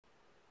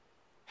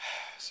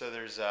So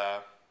there's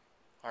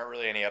aren't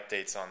really any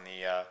updates on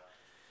the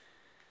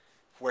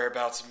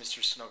whereabouts of Mr.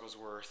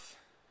 Snugglezworth,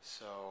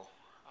 so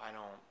I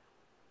don't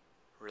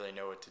really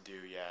know what to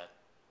do yet.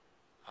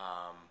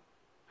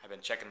 I've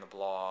been checking the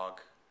blog,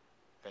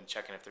 been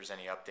checking if there's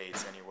any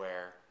updates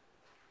anywhere.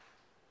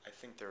 I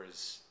think there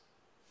is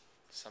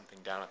something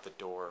down at the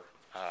door.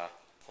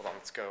 Hold on,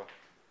 let's go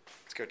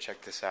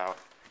check this out.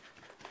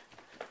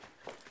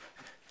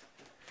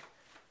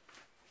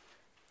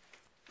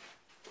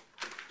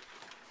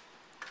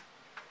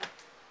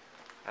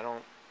 I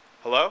don't.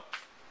 Hello?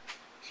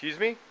 Excuse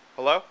me?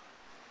 Hello?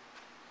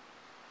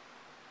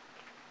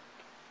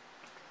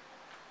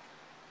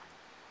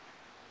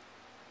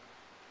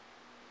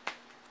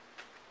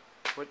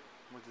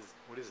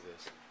 What is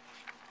this?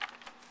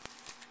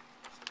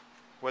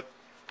 What?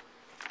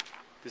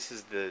 This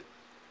is the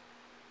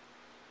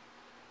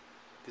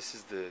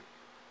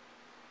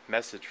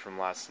message from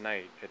last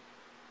night. It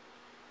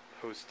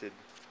posted.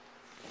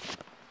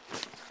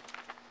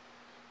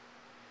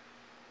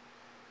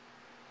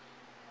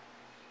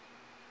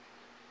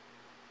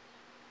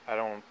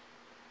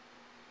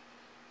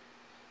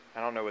 I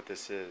don't know what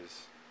this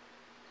is.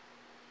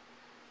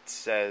 It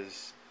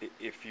says,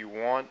 if you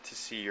want to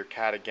see your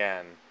cat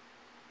again,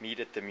 meet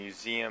at the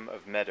Museum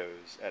of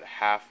Meadows at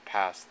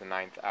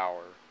 9:30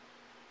 hour.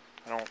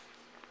 I don't...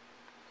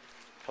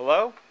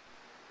 Hello?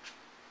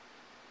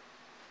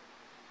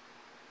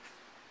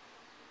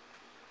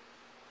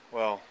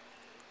 Well,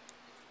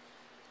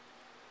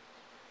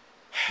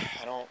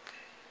 I don't...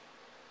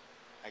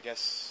 I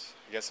guess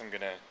I'm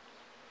gonna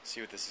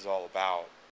see what this is all about.